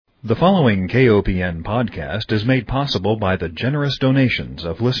The following KOPN podcast is made possible by the generous donations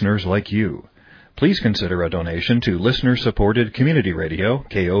of listeners like you. Please consider a donation to listener-supported community radio,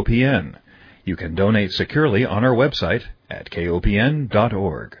 KOPN. You can donate securely on our website at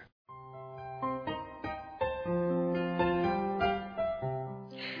kopn.org.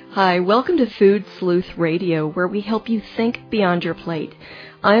 Hi, welcome to Food Sleuth Radio, where we help you think beyond your plate.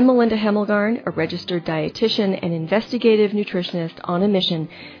 I'm Melinda Hemmelgarn, a registered dietitian and investigative nutritionist on a mission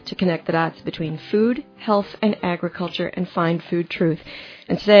to connect the dots between food, health, and agriculture and find food truth.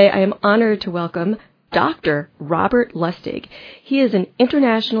 And today I am honored to welcome Dr. Robert Lustig. He is an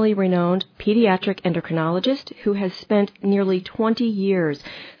internationally renowned pediatric endocrinologist who has spent nearly 20 years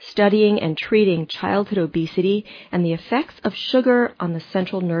studying and treating childhood obesity and the effects of sugar on the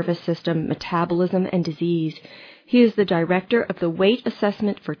central nervous system, metabolism, and disease. He is the director of the Weight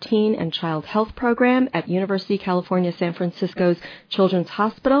Assessment for Teen and Child Health Program at University of California, San Francisco's Children's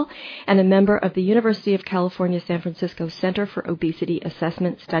Hospital and a member of the University of California, San Francisco Center for Obesity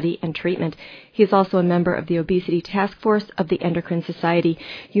Assessment, Study, and Treatment. He is also a member of the Obesity Task Force of the Endocrine Society.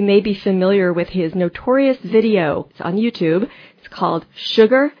 You may be familiar with his notorious video. It's on YouTube. It's called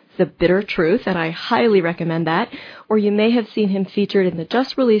Sugar, the Bitter Truth, and I highly recommend that. Or you may have seen him featured in the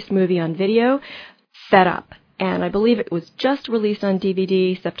just-released movie on video, Fed Up. And I believe it was just released on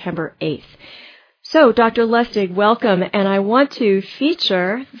DVD September 8th. So, Dr. Lustig, welcome, and I want to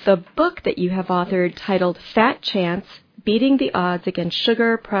feature the book that you have authored titled Fat Chance, Beating the Odds Against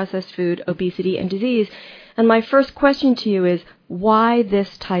Sugar, Processed Food, Obesity, and Disease. And my first question to you is, why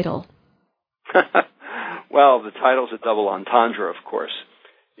this title? Well, the title's a double entendre, of course.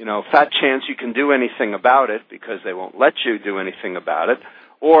 You know, fat chance you can do anything about it because they won't let you do anything about it,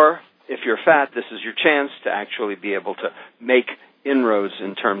 or if you're fat, this is your chance to actually be able to make inroads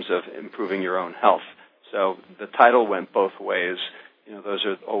in terms of improving your own health. So the title went both ways. You know, those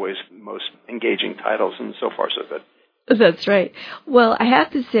are always most engaging titles, and so far so good. That's right. Well, I have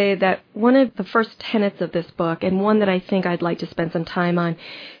to say that one of the first tenets of this book, and one that I think I'd like to spend some time on,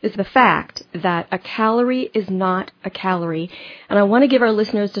 is the fact that a calorie is not a calorie. And I want to give our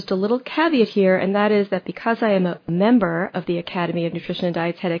listeners just a little caveat here, and that is that because I am a member of the Academy of Nutrition and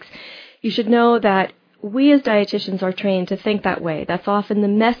Dietetics, you should know that we as dietitians are trained to think that way. That's often the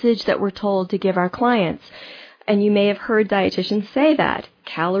message that we're told to give our clients. And you may have heard dietitians say that,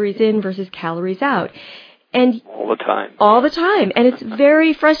 calories in versus calories out. And all the time. All the time. And it's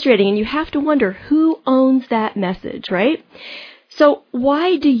very frustrating. And you have to wonder who owns that message, right? So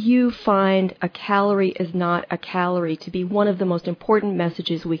why do you find a calorie is not a calorie to be one of the most important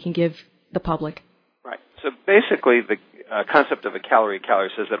messages we can give the public? Right. So basically the concept of a calorie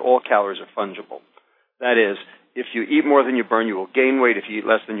says that all calories are fungible. That is, if you eat more than you burn, you will gain weight. If you eat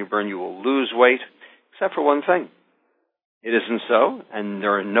less than you burn, you will lose weight, except for one thing. It isn't so, and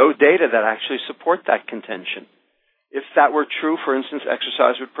there are no data that actually support that contention. If that were true, for instance,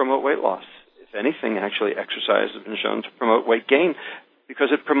 exercise would promote weight loss. If anything, actually, exercise has been shown to promote weight gain because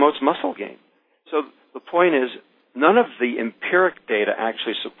it promotes muscle gain. So the point is, none of the empiric data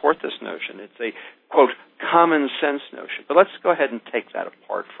actually support this notion. It's a, quote, common sense notion. But let's go ahead and take that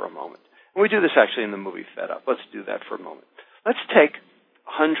apart for a moment. And we do this actually in the movie Fed Up. Let's do that for a moment. Let's take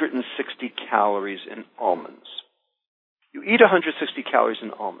 160 calories in almonds. You eat 160 calories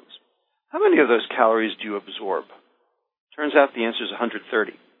in almonds. How many of those calories do you absorb? Turns out the answer is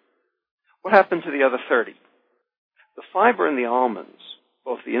 130. What happened to the other 30? The fiber in the almonds,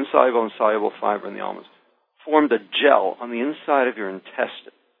 both the insoluble and soluble fiber in the almonds, formed a gel on the inside of your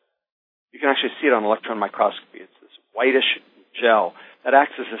intestine. You can actually see it on electron microscopy. It's this whitish gel that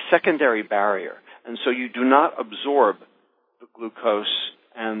acts as a secondary barrier. And so you do not absorb the glucose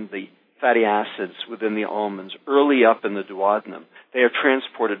and the fatty acids within the almonds early up in the duodenum. They are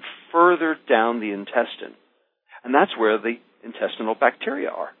transported further down the intestine. And that's where the intestinal bacteria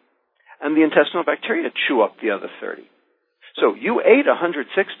are. And the intestinal bacteria chew up the other 30. So you ate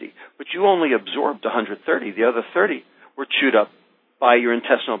 160, but you only absorbed 130. The other 30 were chewed up by your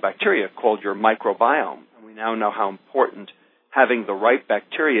intestinal bacteria called your microbiome. And we now know how important having the right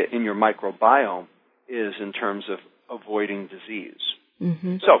bacteria in your microbiome is in terms of avoiding disease.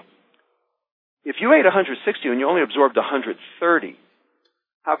 Mm-hmm. So if you ate 160 and you only absorbed 130,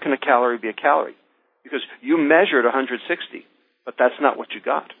 how can a calorie be a calorie? Because you measured 160, but that's not what you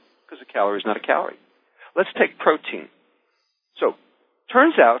got, because a calorie is not a calorie. Let's take protein. So,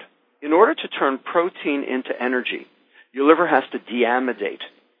 turns out, in order to turn protein into energy, your liver has to deamidate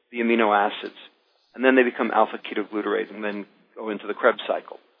the amino acids, and then they become alpha-ketoglutarate and then go into the Krebs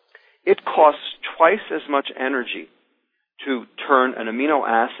cycle. It costs twice as much energy to turn an amino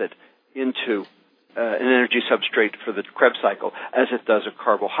acid into an energy substrate for the Krebs cycle as it does a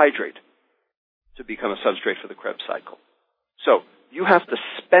carbohydrate to become a substrate for the Krebs cycle. So you have to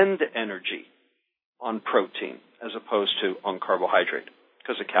spend energy on protein as opposed to on carbohydrate,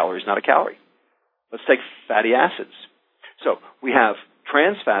 because a calorie is not a calorie. Let's take fatty acids. So we have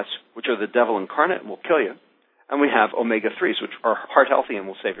trans fats, which are the devil incarnate and will kill you, and we have omega-3s, which are heart healthy and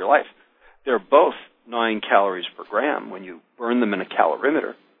will save your life. They're both 9 calories per gram when you burn them in a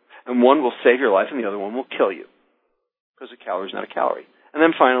calorimeter, and one will save your life and the other one will kill you, because a calorie is not a calorie. And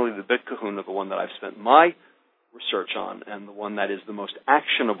then finally, the big kahuna, the one that I've spent my research on, and the one that is the most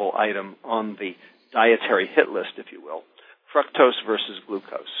actionable item on the dietary hit list, if you will, fructose versus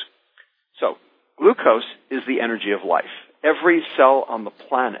glucose. So, glucose is the energy of life. Every cell on the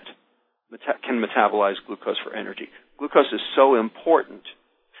planet can metabolize glucose for energy. Glucose is so important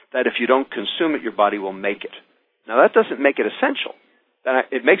that if you don't consume it, your body will make it. Now, that doesn't make it essential.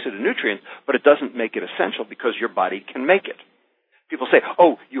 It makes it a nutrient, but it doesn't make it essential because your body can make it. People say,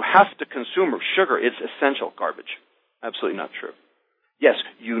 oh, you have to consume sugar. It's essential. Garbage. Absolutely not true. Yes,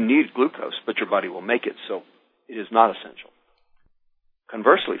 you need glucose, but your body will make it, so it is not essential.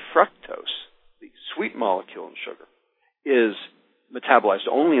 Conversely, fructose, the sweet molecule in sugar, is metabolized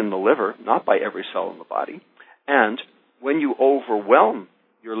only in the liver, not by every cell in the body. And when you overwhelm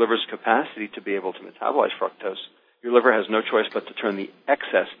your liver's capacity to be able to metabolize fructose, your liver has no choice but to turn the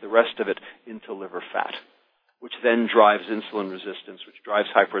excess, the rest of it, into liver fat, which then drives insulin resistance, which drives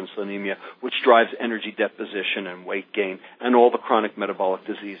hyperinsulinemia, which drives energy deposition and weight gain, and all the chronic metabolic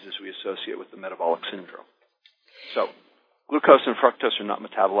diseases we associate with the metabolic syndrome. So, glucose and fructose are not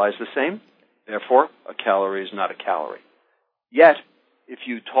metabolized the same. Therefore, a calorie is not a calorie. Yet, if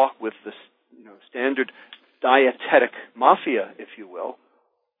you talk with the standard dietetic mafia, if you will,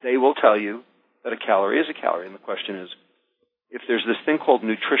 they will tell you that a calorie is a calorie. And the question is, if there's this thing called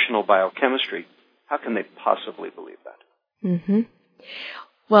nutritional biochemistry, how can they possibly believe that? Mm-hmm.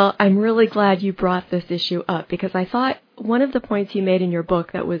 Well, I'm really glad you brought this issue up, because I thought one of the points you made in your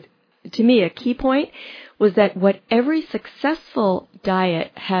book that was, to me, a key point was that what every successful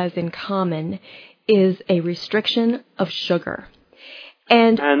diet has in common is a restriction of sugar.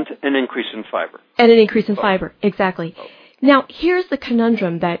 And an increase in fiber. And an increase in fiber, exactly. Now, here's the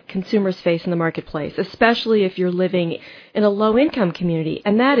conundrum that consumers face in the marketplace, especially if you're living in a low-income community,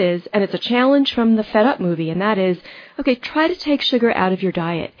 and that is, and it's a challenge from the Fed Up movie, and that is, okay, try to take sugar out of your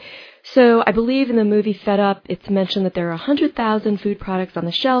diet. So I believe in the movie Fed Up, it's mentioned that there are 100,000 food products on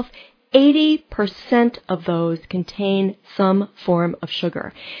the shelf. 80% of those contain some form of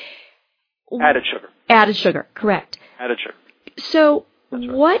sugar. Added sugar. Added sugar, correct. Added sugar. So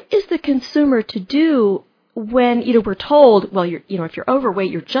what is the consumer to do when, we're told, well, if you're overweight,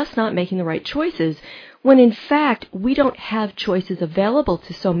 you're just not making the right choices, when in fact we don't have choices available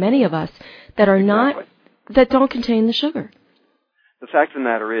to so many of us that are that don't contain the sugar? The fact of the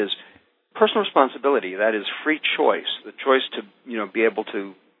matter is, personal responsibility, that is free choice, the choice to, be able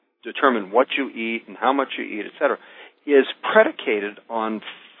to determine what you eat and how much you eat, etc., is predicated on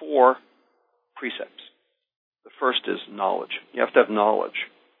 4 precepts. The first is knowledge. You have to have knowledge.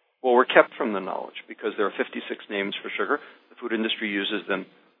 Well, we're kept from the knowledge because there are 56 names for sugar. The food industry uses them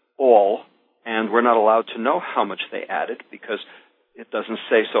all, and we're not allowed to know how much they added because it doesn't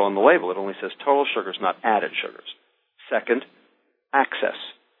say so on the label. It only says total sugars, not added sugars. Second, access.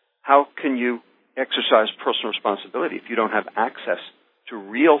 How can you exercise personal responsibility if you don't have access to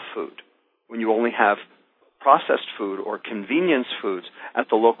real food when you only have processed food or convenience foods at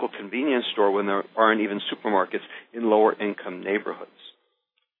the local convenience store when there aren't even supermarkets in lower income neighborhoods?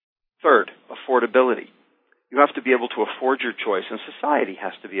 Third, affordability. You have to be able to afford your choice, and society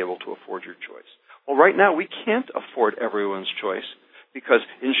has to be able to afford your choice. Well, right now we can't afford everyone's choice because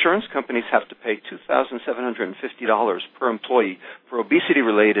insurance companies have to pay $2,750 per employee for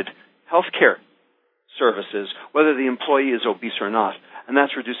obesity-related health care services, whether the employee is obese or not, and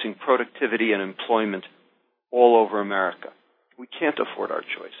that's reducing productivity and employment all over America. We can't afford our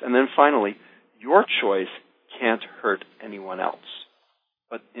choice. And then finally, your choice can't hurt anyone else.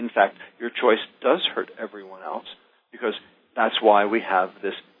 But in fact, your choice does hurt everyone else because that's why we have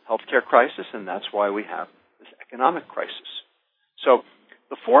this healthcare crisis and that's why we have this economic crisis. So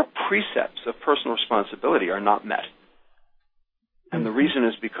the 4 precepts of personal responsibility are not met. And the reason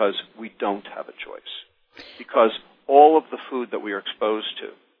is because we don't have a choice. Because all of the food that we are exposed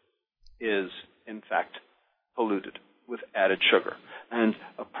to is, in fact, polluted with added sugar. And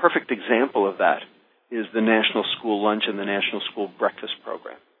a perfect example of that is the National School Lunch and the National School Breakfast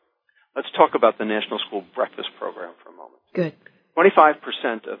Program. Let's talk about the National School Breakfast Program for a moment. Good.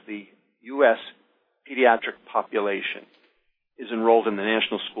 25% of the U.S. pediatric population is enrolled in the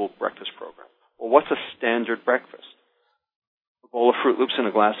National School Breakfast Program. Well, Well, what's a standard breakfast? A bowl of Fruit Loops and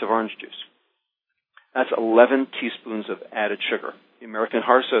a glass of orange juice. That's 11 teaspoons of added sugar. The American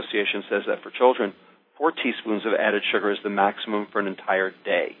Heart Association says that for children, 4 teaspoons of added sugar is the maximum for an entire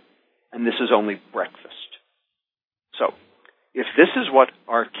day. And this is only breakfast. So, if this is what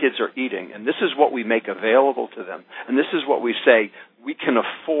our kids are eating, and this is what we make available to them, and this is what we say we can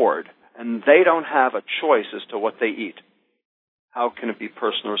afford, and they don't have a choice as to what they eat, how can it be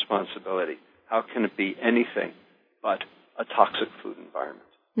personal responsibility? How can it be anything but a toxic food environment?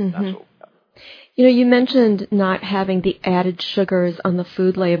 That's what we have. You know, you mentioned not having the added sugars on the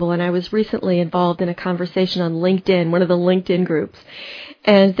food label, and I was recently involved in a conversation on LinkedIn, one of the LinkedIn groups,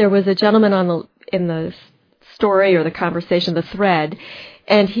 and there was a gentleman in the story or the conversation, the thread,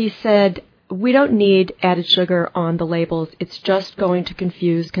 and he said, we don't need added sugar on the labels. It's just going to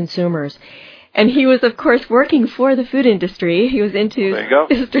confuse consumers. And he was, of course, working for the food industry. He was into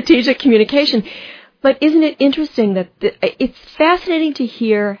strategic communication. But isn't it interesting that it's fascinating to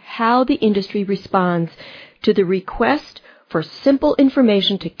hear how the industry responds to the request for simple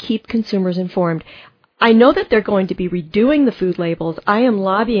information to keep consumers informed. I know that they're going to be redoing the food labels. I am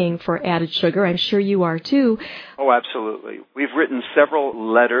lobbying for added sugar. I'm sure you are too. Oh, absolutely. We've written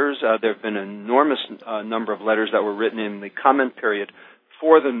several letters. There have been an enormous number of letters that were written in the comment period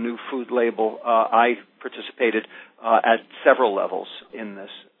for the new food label. I participated at several levels in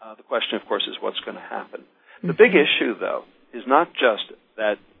this. The question, of course, is what's going to happen. The big issue, though, is not just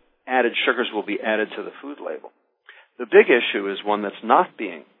that added sugars will be added to the food label. The big issue is one that's not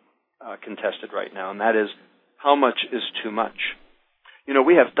being contested right now, and that is how much is too much. You know,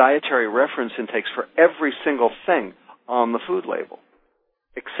 we have dietary reference intakes for every single thing on the food label,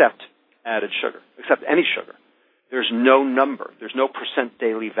 except added sugar, except any sugar. There's no number. There's no percent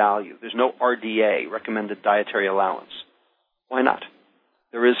daily value. There's no RDA, recommended dietary allowance. Why not?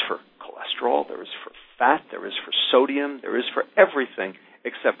 There is for cholesterol. There is for fat. There is for sodium. There is for everything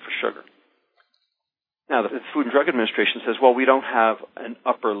except for sugar. Now, the Food and Drug Administration says, well, we don't have an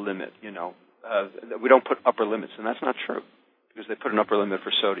upper limit, we don't put upper limits, and that's not true, because they put an upper limit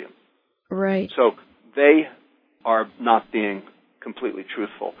for sodium. Right. So they are not being completely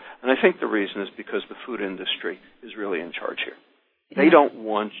truthful. And I think the reason is because the food industry is really in charge here. Yeah. They don't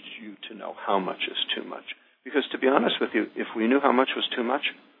want you to know how much is too much. Because to be honest with you, if we knew how much was too much,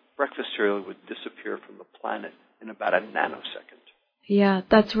 breakfast cereal would disappear from the planet in about a nanosecond. Yeah,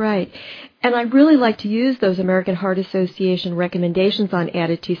 that's right. And I really like to use those American Heart Association recommendations on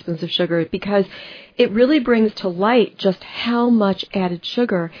added teaspoons of sugar because it really brings to light just how much added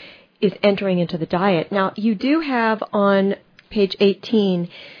sugar is entering into the diet. Now, you do have on page 18,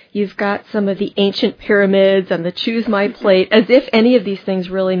 you've got some of the ancient pyramids and the Choose My Plate, as if any of these things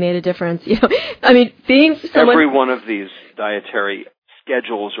really made a difference. I mean, being someone... Every one of these dietary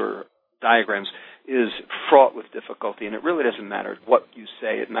schedules or diagrams is fraught with difficulty, and it really doesn't matter what you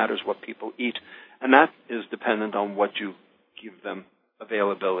say. It matters what people eat, and that is dependent on what you give them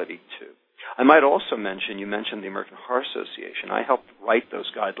availability to. I might also mention, you mentioned the American Heart Association. I helped write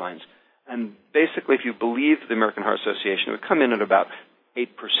those guidelines, and basically if you believe the American Heart Association, it would come in at about 8%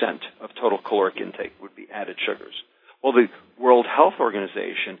 of total caloric intake would be added sugars. Well, the World Health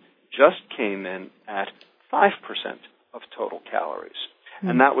Organization just came in at 5% of total calories,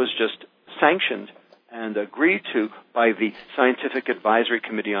 and that was just sanctioned and agreed to by the Scientific Advisory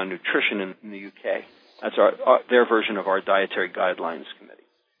Committee on Nutrition in the UK. That's their version of our Dietary Guidelines Committee.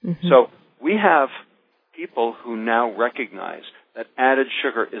 Mm-hmm. So we have people who now recognize that added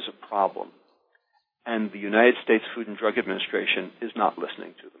sugar is a problem, and the United States Food and Drug Administration is not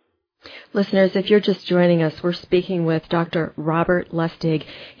listening to them. Listeners, if you're just joining us, we're speaking with Dr. Robert Lustig.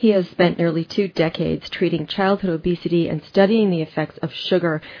 He has spent nearly 2 decades treating childhood obesity and studying the effects of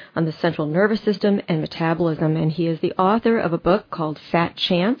sugar on the central nervous system and metabolism, and he is the author of a book called Fat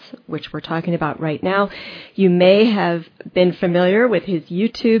Chance, which we're talking about right now. You may have been familiar with his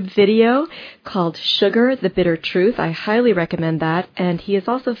YouTube video called Sugar, the Bitter Truth. I highly recommend that, and he is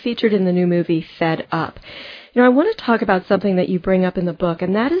also featured in the new movie Fed Up. I want to talk about something that you bring up in the book,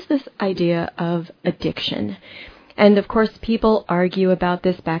 and that is this idea of addiction. And, of course, people argue about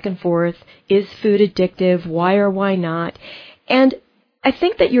this back and forth. Is food addictive? Why or why not? And I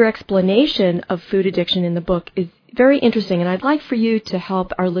think that your explanation of food addiction in the book is very interesting, and I'd like for you to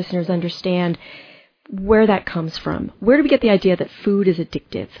help our listeners understand where that comes from. Where do we get the idea that food is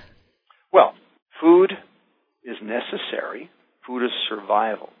addictive? Well, food is necessary. Food is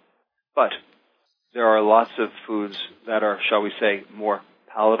survival. But there are lots of foods that are, shall we say, more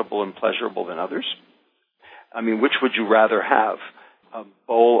palatable and pleasurable than others. I mean, which would you rather have? A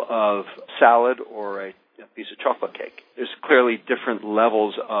bowl of salad or a a piece of chocolate cake. There's clearly different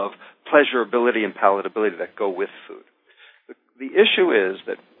levels of pleasurability and palatability that go with food. The issue is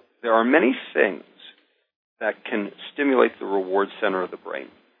that there are many things that can stimulate the reward center of the brain.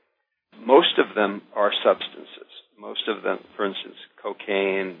 Most of them are substances. Most of them, for instance,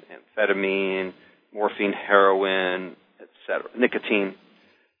 cocaine, amphetamine, morphine, heroin, etc., nicotine,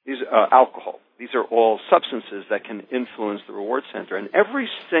 alcohol. These are all substances that can influence the reward center. And every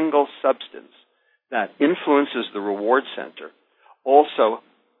single substance that influences the reward center also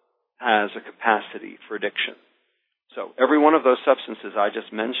has a capacity for addiction. So every one of those substances I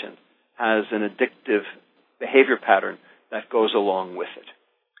just mentioned has an addictive behavior pattern that goes along with it.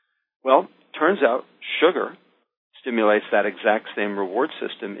 Well, turns out sugar stimulates that exact same reward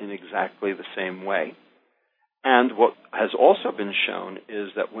system in exactly the same way. And what has also been shown is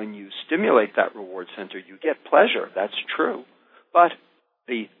that when you stimulate that reward center, you get pleasure. That's true. But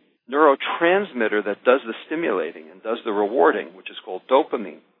the neurotransmitter that does the stimulating and does the rewarding, which is called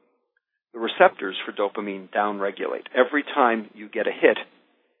dopamine, the receptors for dopamine downregulate. Every time you get a hit,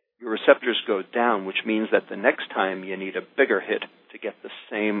 your receptors go down, which means that the next time you need a bigger hit to get the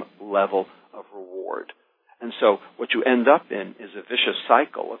same level of reward. And so what you end up in is a vicious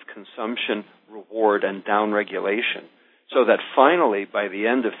cycle of consumption, reward, and downregulation, so that finally, by the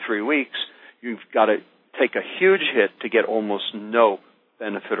end of 3 weeks, you've got to take a huge hit to get almost no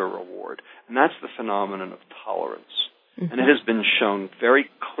benefit or reward. And that's the phenomenon of tolerance. Mm-hmm. And it has been shown very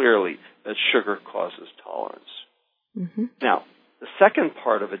clearly that sugar causes tolerance. Mm-hmm. Now, the second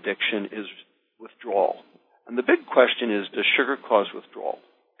part of addiction is withdrawal. And the big question is, does sugar cause withdrawal?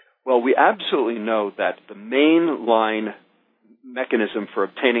 Well, we absolutely know that the main line mechanism for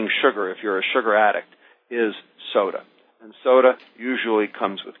obtaining sugar, if you're a sugar addict, is soda. And soda usually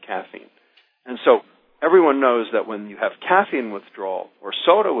comes with caffeine. And so everyone knows that when you have caffeine withdrawal or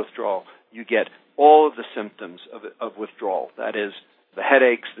soda withdrawal, you get all of the symptoms of withdrawal. That is, the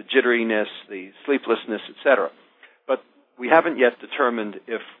headaches, the jitteriness, the sleeplessness, etc. But we haven't yet determined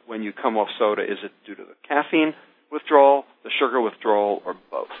if when you come off soda, is it due to the caffeine withdrawal, the sugar withdrawal, or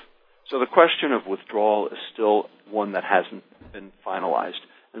both? So the question of withdrawal is still one that hasn't been finalized.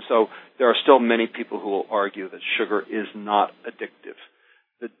 And so there are still many people who will argue that sugar is not addictive.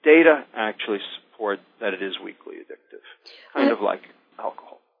 The data actually support that it is weakly addictive, kind of like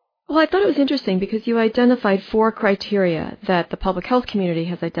alcohol. Well, I thought it was interesting because you identified 4 criteria that the public health community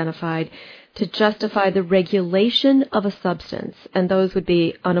has identified to justify the regulation of a substance, and those would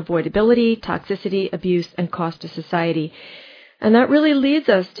be unavoidability, toxicity, abuse, and cost to society. And that really leads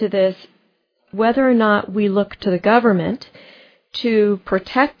us to this, whether or not we look to the government to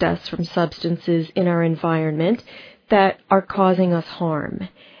protect us from substances in our environment that are causing us harm.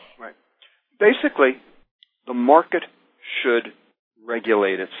 Right. Basically, the market should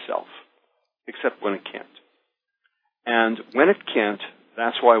regulate itself, except when it can't. And when it can't,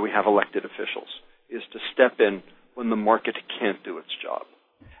 that's why we have elected officials, is to step in when the market can't do its job.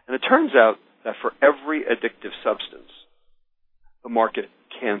 And it turns out that for every addictive substance, the market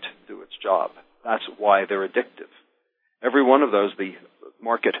can't do its job. That's why they're addictive. Every one of those, the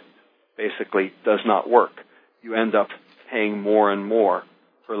market basically does not work. You end up paying more and more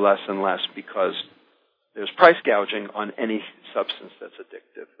for less and less because there's price gouging on any substance that's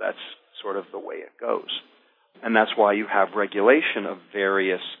addictive. That's sort of the way it goes. And that's why you have regulation of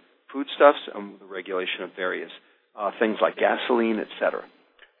various foodstuffs and the regulation of various things like gasoline, etc.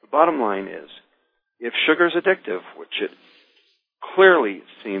 The bottom line is, if sugar is addictive, which it clearly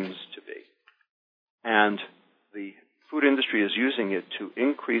seems to be, and the food industry is using it to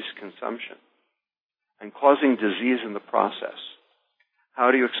increase consumption and causing disease in the process,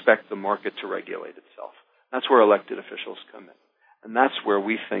 how do you expect the market to regulate itself? That's where elected officials come in. And that's where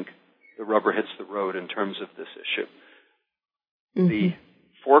we think the rubber hits the road in terms of this issue. Mm-hmm. The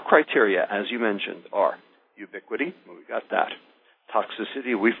 4 criteria, as you mentioned, are ubiquity, well, we got that.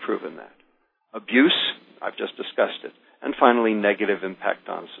 Toxicity, we've proven that. Abuse, I've just discussed it. And finally, negative impact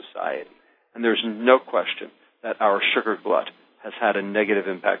on society. And there's no question that our sugar glut has had a negative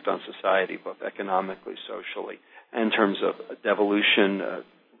impact on society, both economically, socially, in terms of devolution,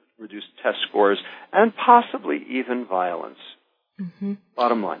 reduced test scores, and possibly even violence. Mm-hmm.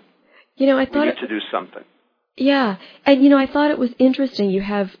 Bottom line, we need to do something. Yeah, and I thought it was interesting. You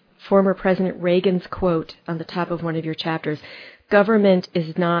have former President Reagan's quote on the top of one of your chapters, "Government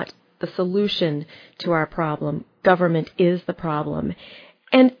is not the solution to our problem. Government is the problem."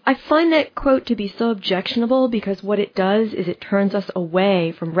 And I find that quote to be so objectionable because what it does is it turns us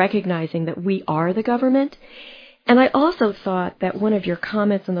away from recognizing that we are the government. And I also thought that one of your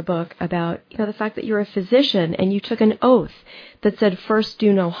comments in the book about the fact that you're a physician and you took an oath that said first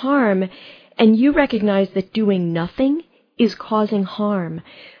do no harm, And you recognize that doing nothing is causing harm.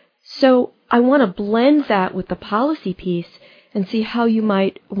 So I want to blend that with the policy piece and see how you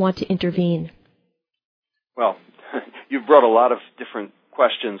might want to intervene. Well, you've brought a lot of different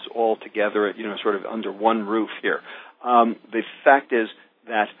questions all together, sort of under one roof here. The fact is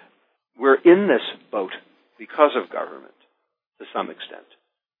that we're in this boat because of government, to some extent.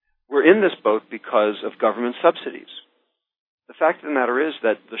 We're in this boat because of government subsidies. The fact of the matter is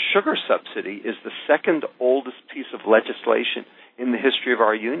that the sugar subsidy is the second oldest piece of legislation in the history of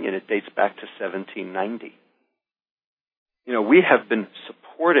our union. It dates back to 1790. We have been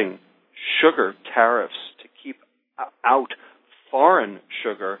supporting sugar tariffs to keep out foreign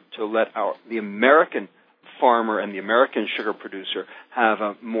sugar to let the American farmer and the American sugar producer have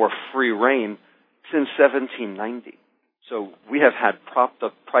a more free rein since 1790. So we have had propped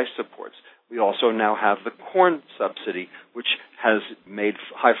up price supports. We also now have the corn subsidy, which has made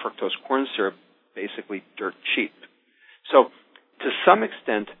high fructose corn syrup basically dirt cheap. So to some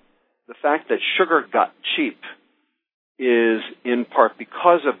extent, the fact that sugar got cheap is in part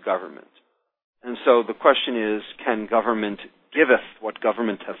because of government. And so the question is, can government giveth what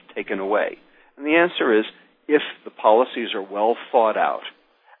government hath taken away? And the answer is, if the policies are well thought out,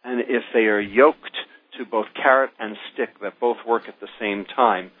 and if they are yoked to both carrot and stick that both work at the same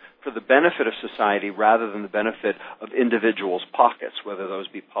time for the benefit of society rather than the benefit of individuals' pockets, whether those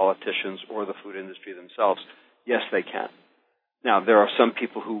be politicians or the food industry themselves, yes, they can. Now, there are some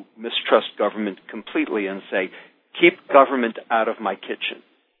people who mistrust government completely and say, keep government out of my kitchen.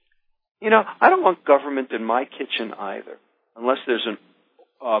 I don't want government in my kitchen either, unless there's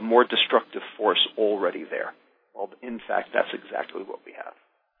a more destructive force already there. Well, in fact, that's exactly what we have.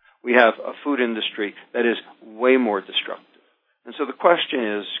 We have a food industry that is way more destructive. And so the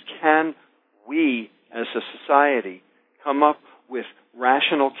question is, can we as a society come up with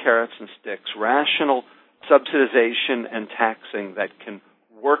rational carrots and sticks, rational subsidization and taxing that can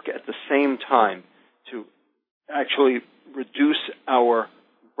work at the same time to actually reduce our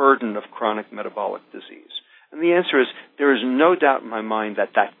burden of chronic metabolic disease? And the answer is, there is no doubt in my mind that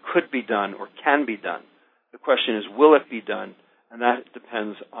that could be done or can be done. The question is, will it be done? And that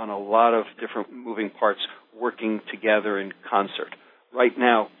depends on a lot of different moving parts working together in concert. Right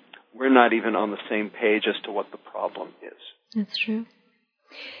now, we're not even on the same page as to what the problem is. That's true.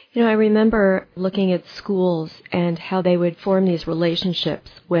 I remember looking at schools and how they would form these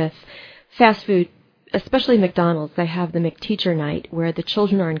relationships with fast food, especially McDonald's. They have the McTeacher Night where the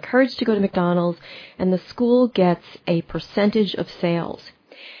children are encouraged to go to McDonald's and the school gets a percentage of sales.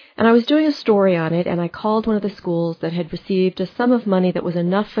 And I was doing a story on it, and I called one of the schools that had received a sum of money that was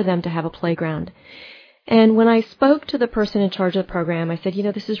enough for them to have a playground. And when I spoke to the person in charge of the program, I said,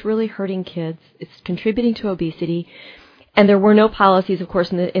 this is really hurting kids. It's contributing to obesity. And there were no policies, of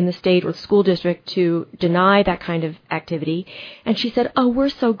course, in the state or school district to deny that kind of activity. And she said, we're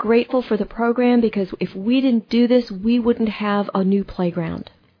so grateful for the program because if we didn't do this, we wouldn't have a new playground.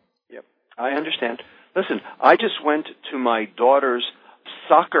 Yep, I understand. Listen, I just went to my daughter's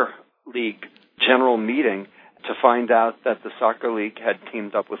soccer league general meeting to find out that the soccer league had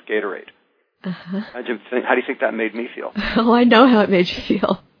teamed up with Gatorade. Uh-huh. How do you think that made me feel? Oh, I know how it made you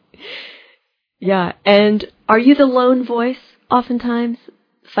feel. Yeah, and are you the lone voice oftentimes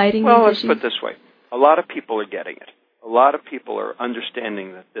fighting these issues? Well, let's put it this way. A lot of people are getting it. A lot of people are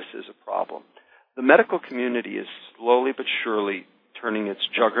understanding that this is a problem. The medical community is slowly but surely turning its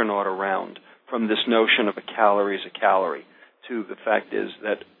juggernaut around from this notion of a calorie is a calorie to the fact is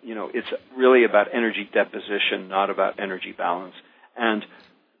that, it's really about energy deposition, not about energy balance, and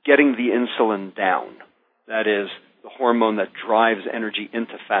getting the insulin down. That is, the hormone that drives energy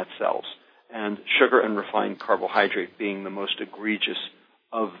into fat cells, and sugar and refined carbohydrate being the most egregious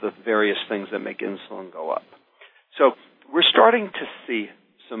of the various things that make insulin go up. So we're starting to see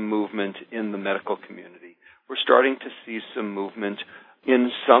some movement in the medical community. We're starting to see some movement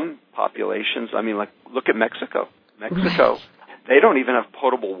in some populations. I mean, look at Mexico. Mexico, they don't even have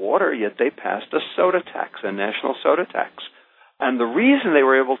potable water, yet they passed a soda tax, a national soda tax. And the reason they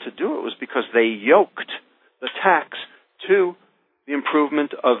were able to do it was because they yoked the tax to the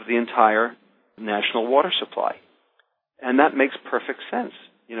improvement of the entire national water supply. And that makes perfect sense.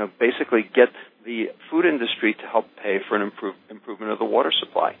 Basically get the food industry to help pay for an improvement of the water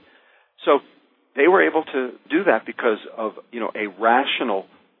supply. So they were able to do that because of, a rational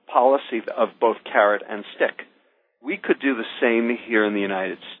policy of both carrot and stick. We could do the same here in the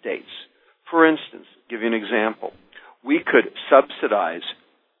United States. For instance, give you an example. We could subsidize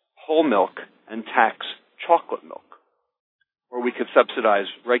whole milk and tax chocolate milk. Or we could subsidize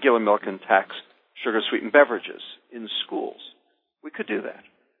regular milk and tax sugar-sweetened beverages in schools. We could do that.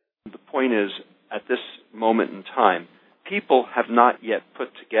 The point is, at this moment in time, people have not yet put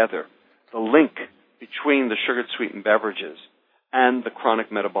together the link between the sugar sweetened beverages and the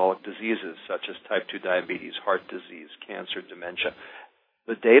chronic metabolic diseases such as type 2 diabetes, heart disease, cancer, dementia.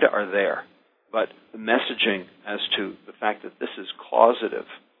 The data are there, but the messaging as to the fact that this is causative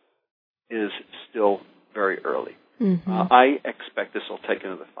is still very early. Mm-hmm. I expect this will take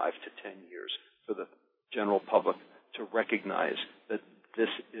another 5 to 10 years for the general public to recognize that this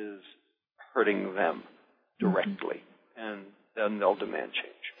is hurting them directly, and then they'll demand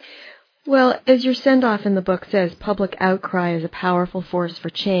change. Well, as your send-off in the book says, public outcry is a powerful force for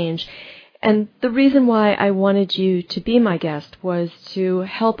change. And the reason why I wanted you to be my guest was to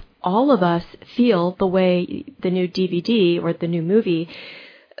help all of us feel the way the new DVD or the new movie,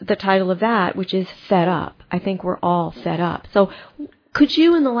 the title of that, which is Fed Up. I think we're all fed up. So could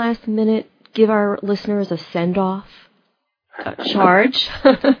you, in the last minute, give our listeners a send-off? A charge?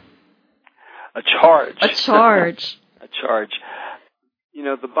 A charge. A charge. A charge. You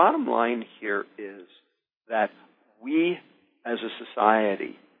know, the bottom line here is that we, as a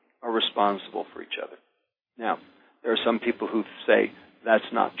society, are responsible for each other. Now, there are some people who say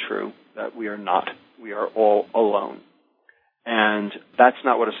that's not true, that we are not. We are all alone. And that's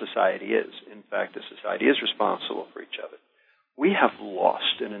not what a society is. In fact, a society is responsible for each other. We have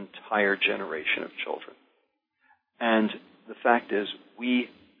lost an entire generation of children. And the fact is, we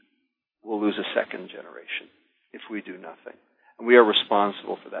will lose a second generation if we do nothing. And we are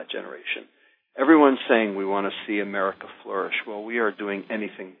responsible for that generation. Everyone's saying we want to see America flourish. Well, we are doing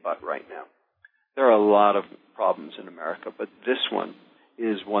anything but right now. There are a lot of problems in America, but this one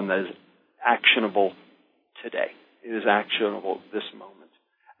is one that is actionable today. It is actionable this moment.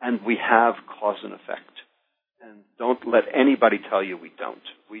 And we have cause and effect. And don't let anybody tell you we don't.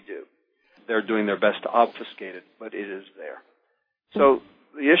 We do. They're doing their best to obfuscate it, but it is there. So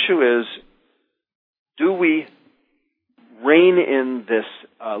the issue is, do we rein in this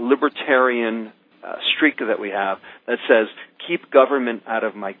libertarian streak that we have that says, keep government out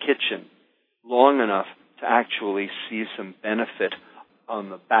of my kitchen long enough to actually see some benefit on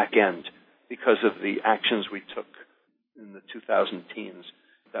the back end because of the actions we took in the 2000 teens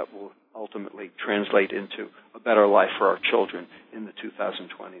that will ultimately translate into a better life for our children in the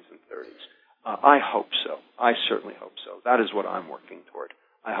 2020s and 30s. I hope so. I certainly hope so. That is what I'm working toward.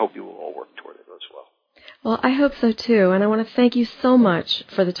 I hope you will all work toward it as well. Well, I hope so, too, and I want to thank you so much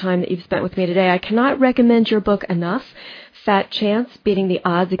for the time that you've spent with me today. I cannot recommend your book enough, Fat Chance, Beating the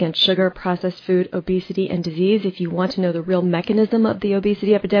Odds Against Sugar, Processed Food, Obesity, and Disease. If you want to know the real mechanism of the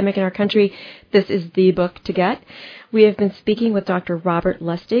obesity epidemic in our country, this is the book to get. We have been speaking with Dr. Robert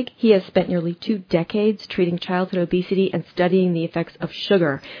Lustig. He has spent nearly 2 decades treating childhood obesity and studying the effects of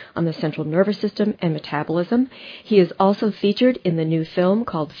sugar on the central nervous system and metabolism. He is also featured in the new film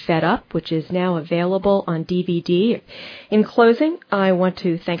called Fed Up, which is now available on DVD. In closing, I want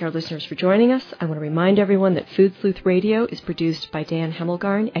to thank our listeners for joining us. I want to remind everyone that Food Sleuth Radio is produced by Dan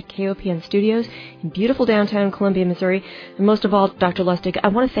Hemmelgarn at KOPN Studios in beautiful downtown Columbia, Missouri. And most of all, Dr. Lustig, I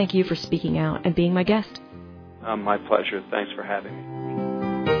want to thank you for speaking out and being my guest. My pleasure. Thanks for having me.